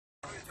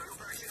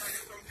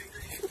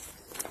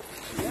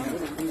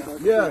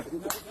Yeah.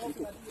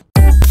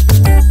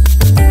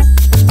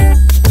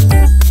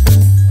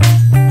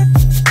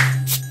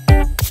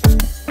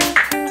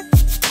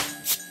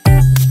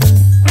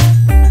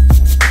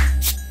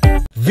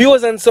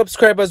 Viewers and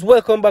subscribers,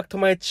 welcome back to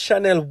my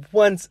channel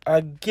once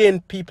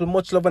again, people.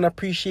 Much love and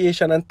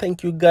appreciation, and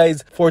thank you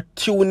guys for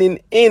tuning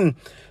in.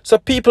 So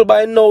people,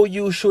 by now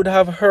you should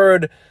have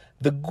heard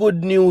the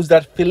good news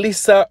that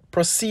Phylisa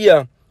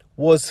Prussia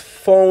was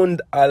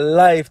found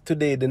alive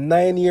today. The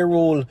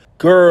 9-year-old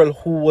girl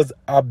who was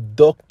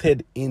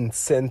abducted in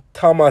St.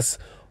 Thomas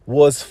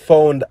was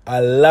found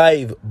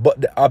alive,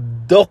 but the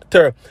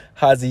abductor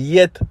has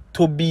yet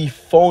to be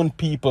found,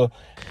 people.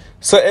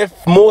 So if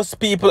most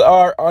people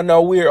are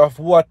unaware of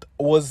what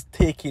was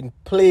taking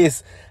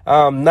place,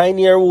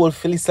 9-year-old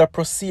Phylisa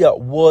Prussia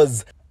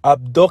was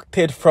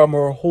abducted from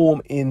her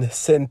home in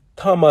St.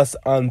 Thomas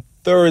on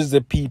Thursday,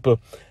 people.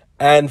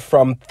 And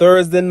from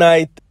Thursday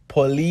night,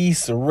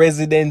 police,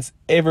 residents,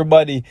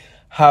 everybody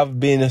have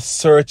been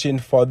searching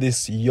for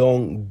this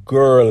young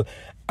girl.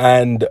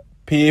 And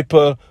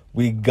people,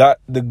 we got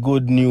the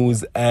good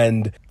news,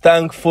 and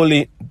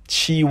thankfully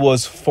she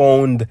was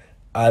found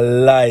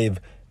alive.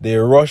 They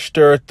rushed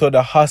her to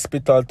the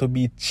hospital to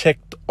be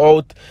checked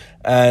out,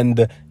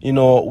 and you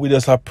know, we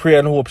just pray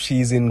and hope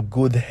she's in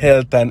good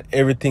health and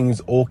everything is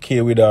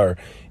okay with her.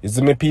 You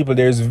see me, people,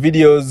 there's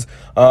videos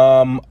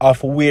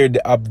of where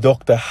the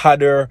abductor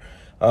had her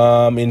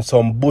in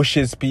some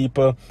bushes,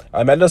 people.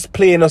 I'm just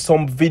playing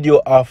some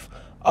video of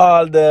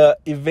all the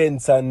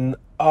events and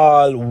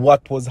all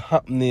what was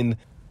happening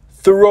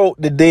throughout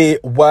the day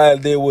while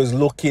they was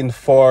looking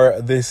for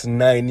this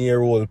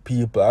 9-year-old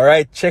people. All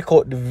right, check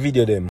out the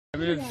video them.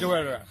 And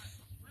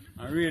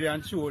really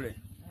and truly,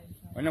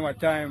 whenever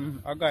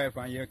time a guy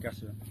from here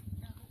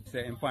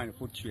say him find the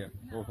foot chair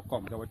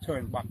overcome, they will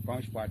turn back from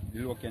which part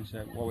the location say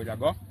where would I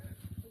go?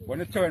 When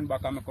they turn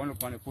back, I'm going to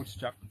look on the foot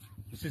strap.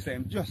 You see say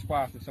him just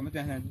pass it,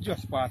 sometimes him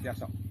just pass it or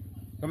something.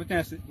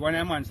 Sometimes when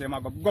a man say I'm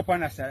going to go up on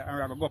the side and I'm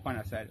going to go up on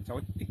the side. So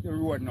we take the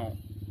road now.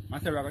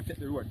 And say we're going to take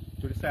the road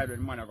to the side where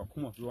the man is going to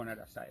come up to on the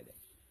other side.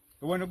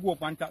 So when we go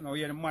up on top now,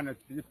 here the man is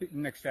the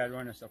next side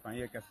running stuff and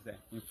here can say,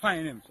 you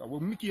find him. So we'll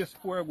make you a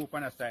square go up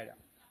on the side.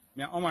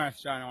 Me and Omar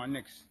Strand our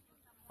next.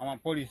 I'm a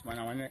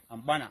policeman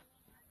and banner.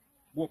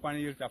 Go up on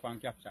the hilltop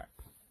and capture.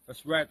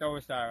 That's right how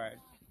we start right.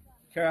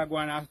 Carry go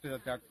on hospital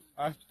because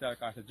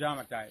it's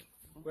dramatized.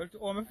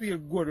 Well, I feel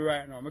good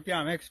right now. I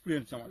can't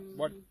explain so much.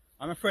 But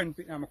I'm a friend,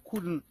 I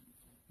couldn't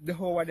the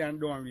whole way down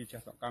don't reach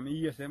us. I'm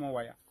here say my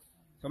wire.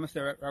 So I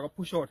say we're going to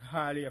push out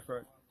hard here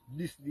for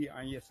this day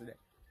and yesterday.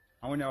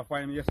 And when I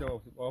find him yesterday,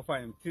 I'll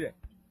find him today.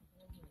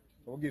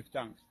 So we'll give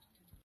thanks.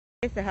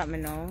 What's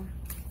happening now?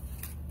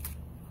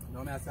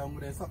 No, I say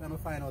there's something I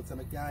find out so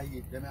I can't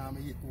eat. Then I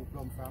eat 2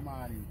 plums for a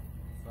morning.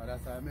 So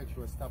that's why I make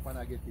sure I stop and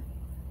I get it.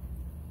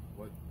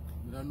 But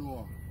I don't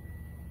know.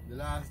 The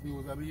last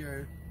news I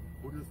hear,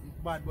 it's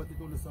bad, but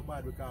it's only so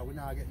bad because we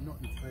not get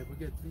nothing. So if we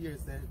get 3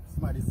 years,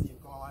 somebody see him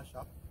come and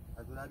shop,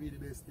 that would be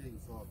the best thing.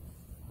 So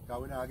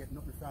because we not get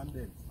nothing from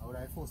them. I would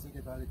have forced to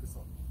get a little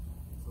something.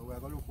 So we're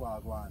going to look for a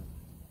go on.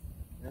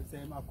 Then say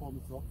him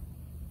come so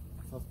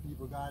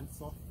people gone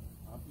so.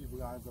 And people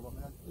gone so, but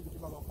I think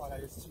people are going to follow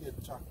the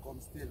straight track come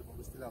still, but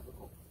we still have to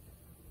come.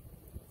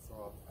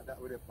 So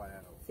that would be fine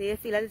now. So you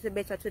feel a little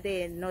better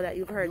today now that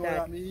you've heard that? No,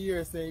 that me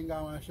here saying go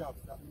on shop,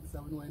 that means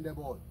we know in the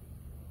board.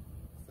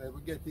 So if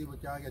we get him, we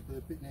can't get to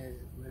the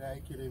picnic, whether I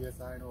kill him, yes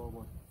I know,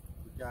 but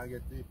we can't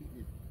get to the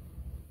picnic.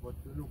 But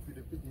to look for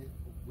the picnic,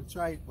 we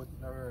tried, but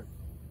it never worked.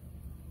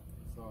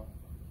 So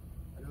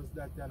I just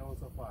that can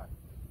also far.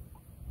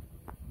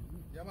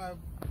 Yeah, my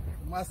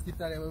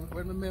mosquito,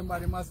 when we remember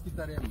the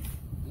mosquito, them,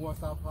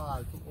 most of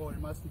all, took all the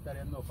mosquito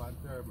enough and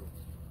terrible.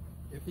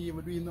 If he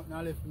would do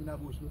nothing left in the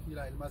bush, we feel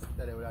like the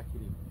mosquito would have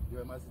killed him.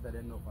 The mosquito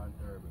enough and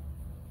terrible.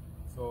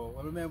 So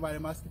I remember the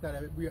mosquito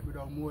they break me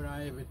down more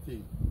than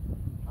everything.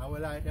 And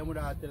well, like them would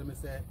have tell me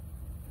say,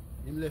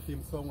 him left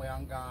him somewhere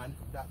and gone,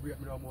 that break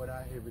me down more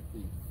than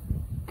everything.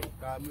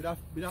 Because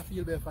we don't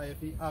feel better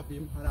if he have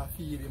him and I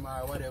feed him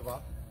or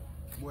whatever,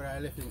 more than I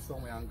left him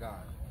somewhere and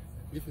gone.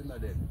 If he's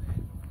not dead.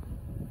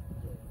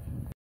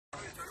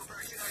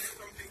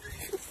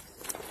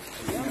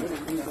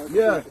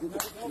 Yeah.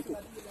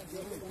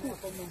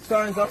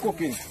 Signs are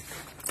cooking.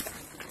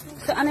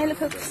 So Anna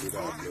look at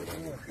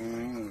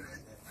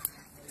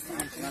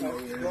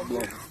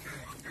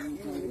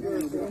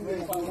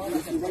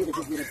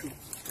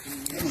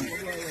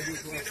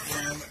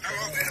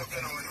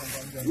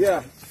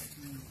yeah.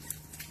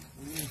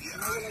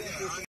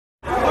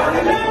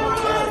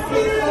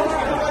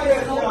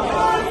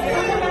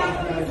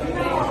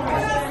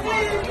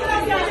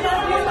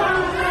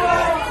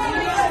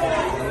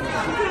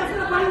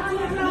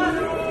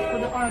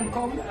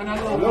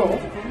 Hello?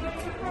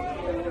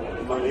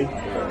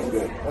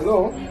 Hello?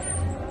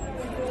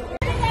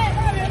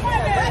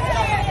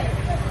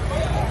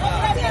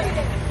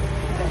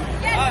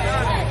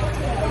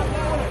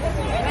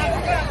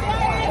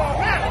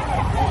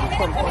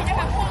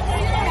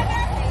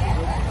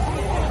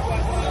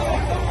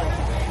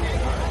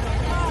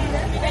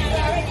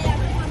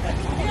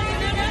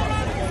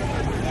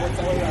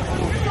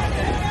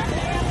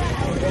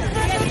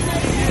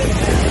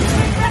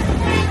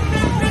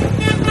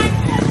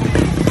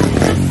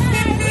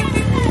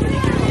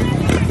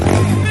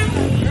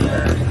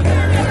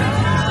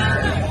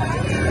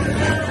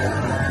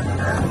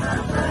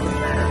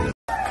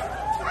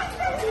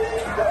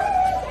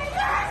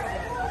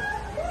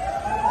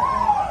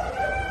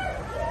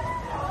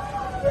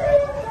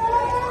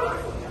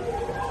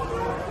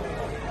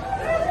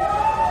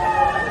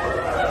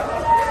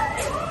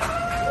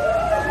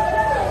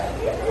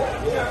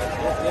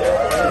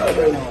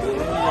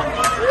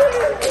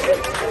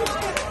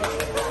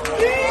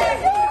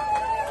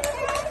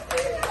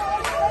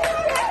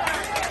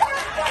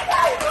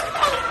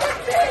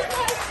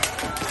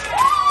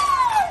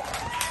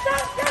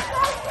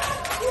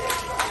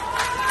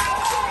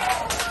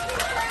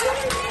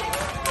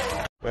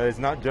 it's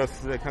not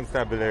just the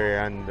constabulary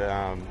and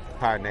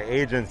partner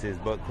agencies,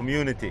 but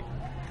community.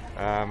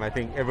 I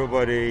think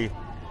everybody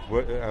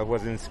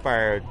was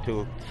inspired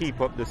to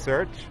keep up the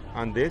search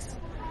on this.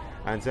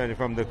 And certainly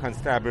from the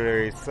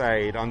constabulary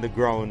side, on the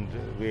ground,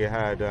 we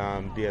had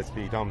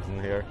DSP Thompson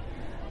here,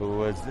 who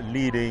was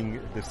leading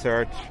the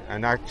search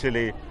and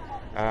actually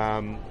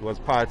was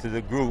part of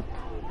the group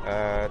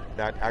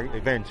that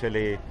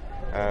eventually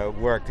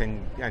worked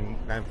and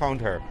found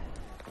her.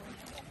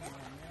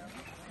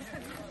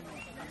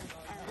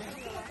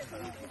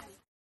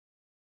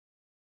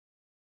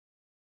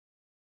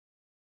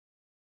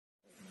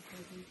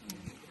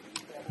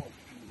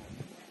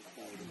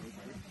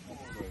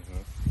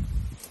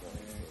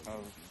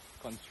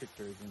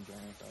 Constrictors in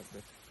giant out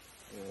there.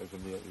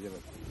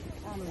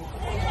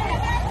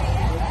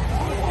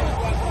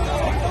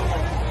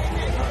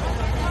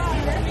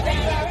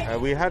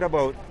 We had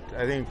about,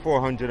 I think,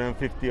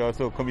 450 or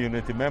so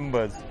community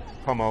members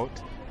come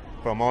out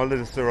from all of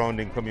the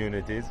surrounding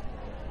communities.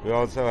 We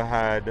also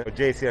had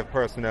JCF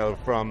personnel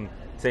from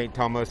St.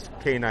 Thomas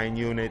K9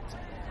 unit,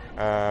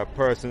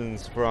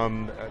 persons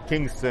from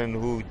Kingston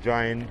who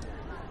joined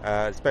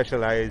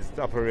specialized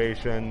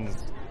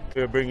operations.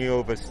 We're bringing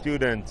over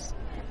students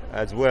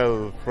as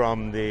well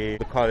from the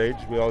college.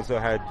 We also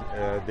had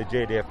the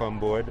JDF on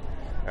board,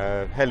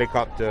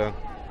 helicopter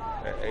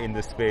in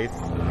the space.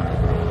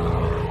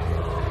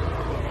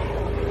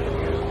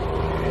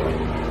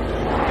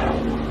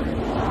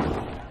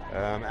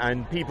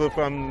 And people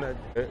from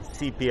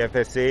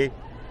CPFSA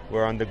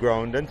were on the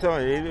ground, and so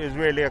it was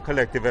really a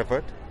collective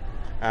effort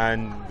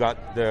and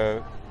got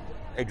the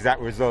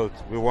exact result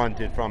we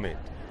wanted from it.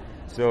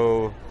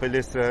 So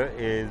Phylisa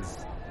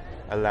is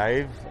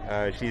alive.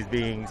 She's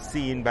being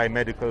seen by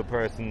medical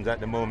persons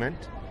at the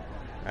moment,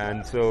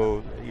 and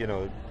so, you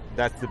know,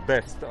 that's the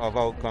best of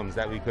outcomes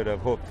that we could have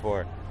hoped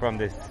for from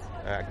this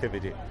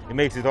activity. It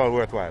makes it all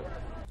worthwhile.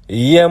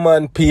 Yeah,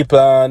 man, people,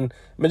 and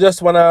I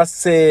just want to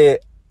say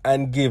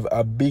and give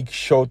a big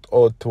shout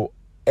out to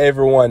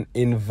everyone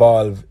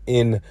involved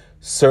in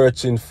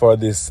searching for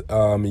this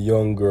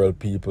young girl,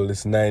 people,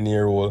 this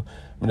 9-year-old.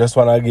 I just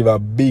want to give a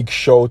big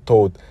shout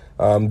out.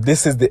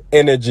 This is the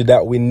energy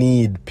that we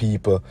need,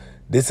 people.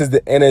 This is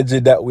the energy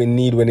that we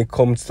need when it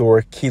comes to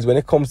our kids, when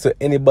it comes to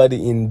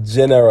anybody in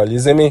general. You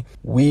see me?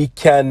 We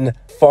can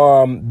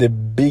form the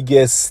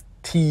biggest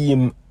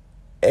team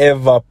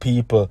ever,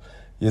 people.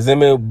 You see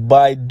me?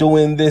 By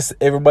doing this,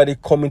 everybody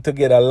coming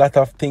together, a lot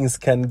of things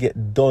can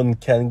get done,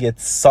 can get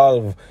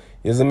solved.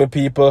 You see me,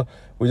 people?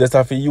 We just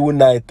have to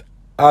unite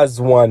as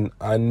one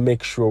and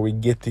make sure we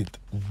get it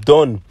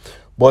done.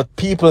 But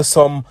people,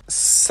 some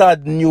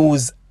sad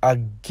news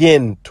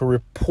again to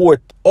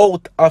report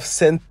out of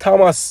St.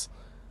 Thomas.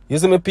 You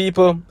see me,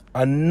 people?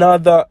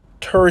 Another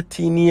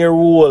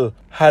 13-year-old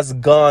has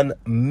gone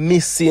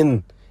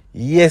missing.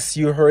 Yes,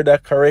 you heard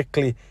that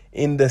correctly.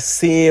 In the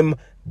same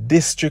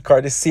district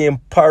or the same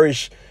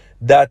parish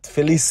that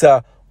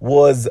Phylisa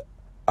was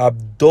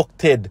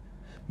abducted.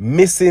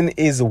 Missing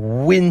is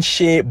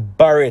Winshae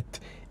Barrett,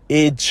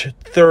 age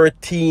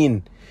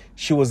 13.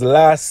 She was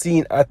last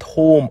seen at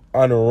home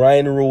on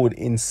Rhine Road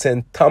in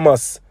St.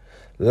 Thomas.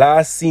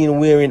 Last seen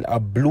wearing a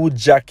blue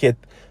jacket,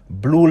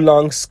 blue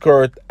long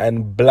skirt,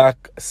 and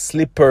black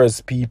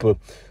slippers, people.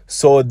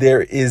 So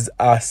there is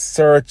a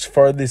search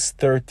for this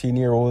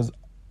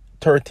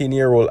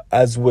 13-year-old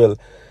as well.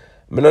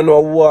 I don't know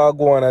what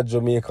going on at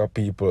Jamaica,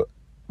 people,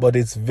 but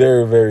it's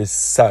very, very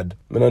sad.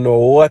 I don't know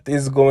what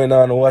is going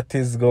on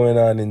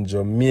in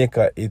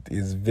Jamaica. It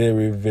is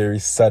very, very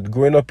sad.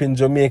 Growing up in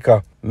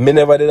Jamaica, me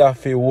never did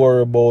have to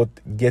worry about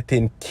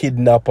getting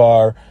kidnapped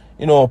or,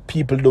 you know,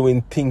 people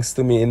doing things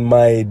to me in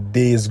my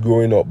days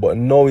growing up. But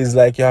now it's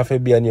like you have to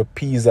be on your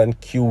P's and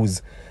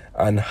Q's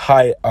and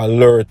high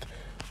alert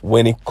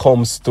when it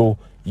comes to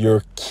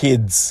your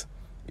kids.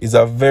 It's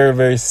a very,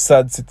 very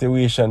sad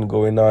situation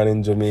going on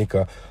in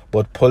Jamaica.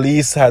 But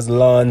police has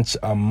launched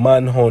a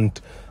manhunt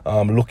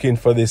looking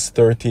for this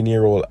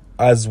 13-year-old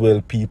as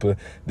well, people.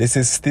 This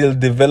is still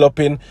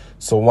developing.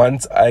 So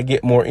once I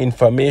get more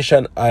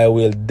information, I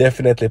will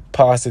definitely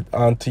pass it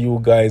on to you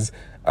guys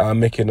and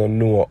making you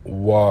know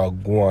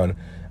what going on.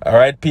 All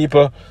right,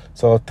 people.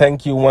 So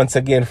thank you once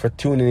again for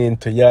tuning in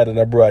to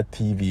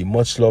YaadAndAbroadTV.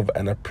 Much love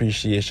and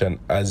appreciation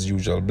as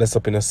usual. Bless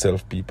up in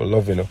yourself, people.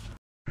 Love you.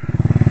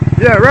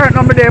 Yeah, right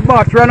now, me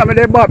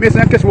bought me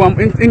some kiss one,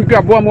 in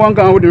grab one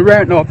gun with me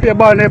right now. Pay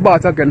ball in the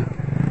bought again.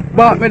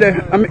 Bought me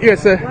there, I'm here,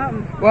 say,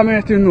 what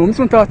me to know? I'm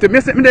soon talk to me,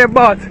 me there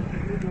bought.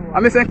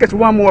 I'm saying catch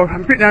one more,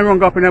 I'm pretty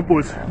wrong up in the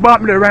pulse.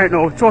 Bought me there right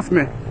now, trust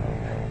me.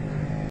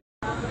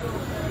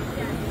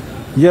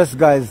 Yes,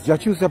 guys,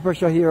 Phylisa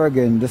Prussia here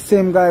again. The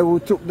same guy who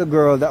took the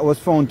girl that was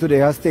found today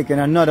has taken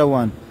another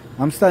one.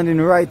 I'm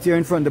standing right here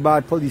in front of the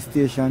Bad police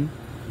station.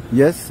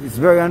 Yes, it's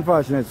very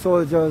unfortunate.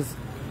 Soldiers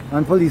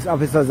and police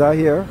officers are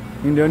here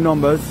in their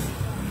numbers,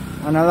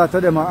 and a lot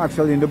of them are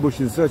actually in the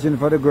bushes searching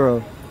for the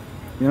girl,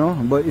 you know,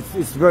 but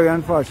it's very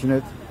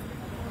unfortunate.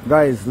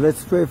 Guys,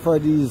 let's pray for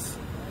these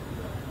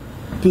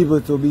people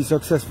to be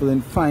successful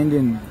in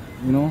finding,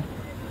 you know,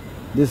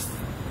 this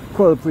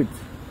culprit.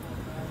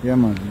 Yeah,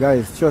 man.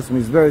 Guys, trust me,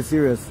 it's very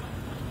serious.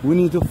 We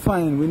need to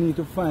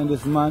find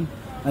this man,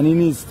 and he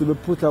needs to be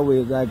put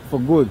away, like, for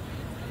good.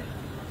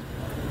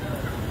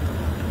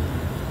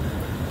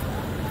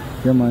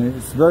 Yeah, man,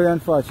 it's very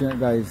unfortunate,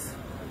 guys.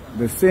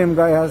 The same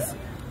guy has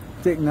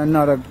taken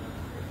another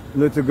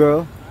little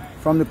girl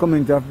from the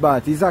community of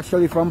Bath. He's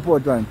actually from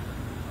Portland.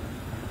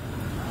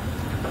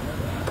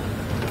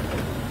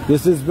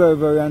 This is very,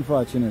 very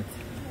unfortunate.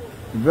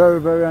 Very,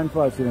 very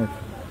unfortunate.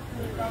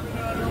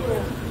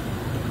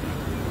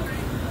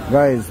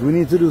 Guys, we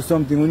need to do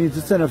something. We need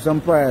to send up some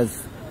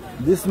prayers.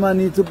 This man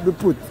needs to be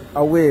put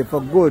away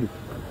for good.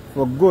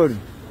 For good.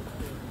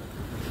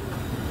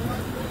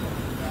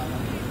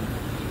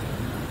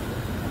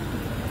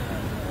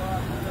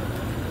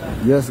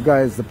 Yes,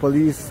 guys, the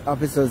police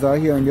officers are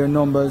here in their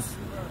numbers,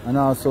 and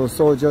also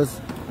soldiers,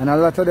 and a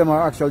lot of them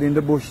are actually in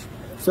the bush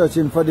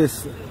searching for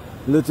this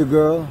little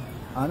girl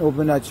and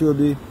hoping that she will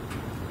be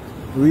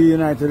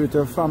reunited with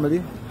her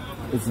family.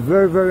 It's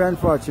very, very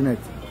unfortunate.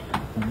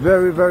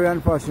 Very, very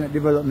unfortunate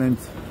development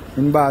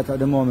in Bath at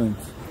the moment.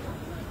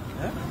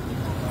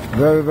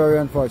 Very, very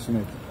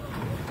unfortunate.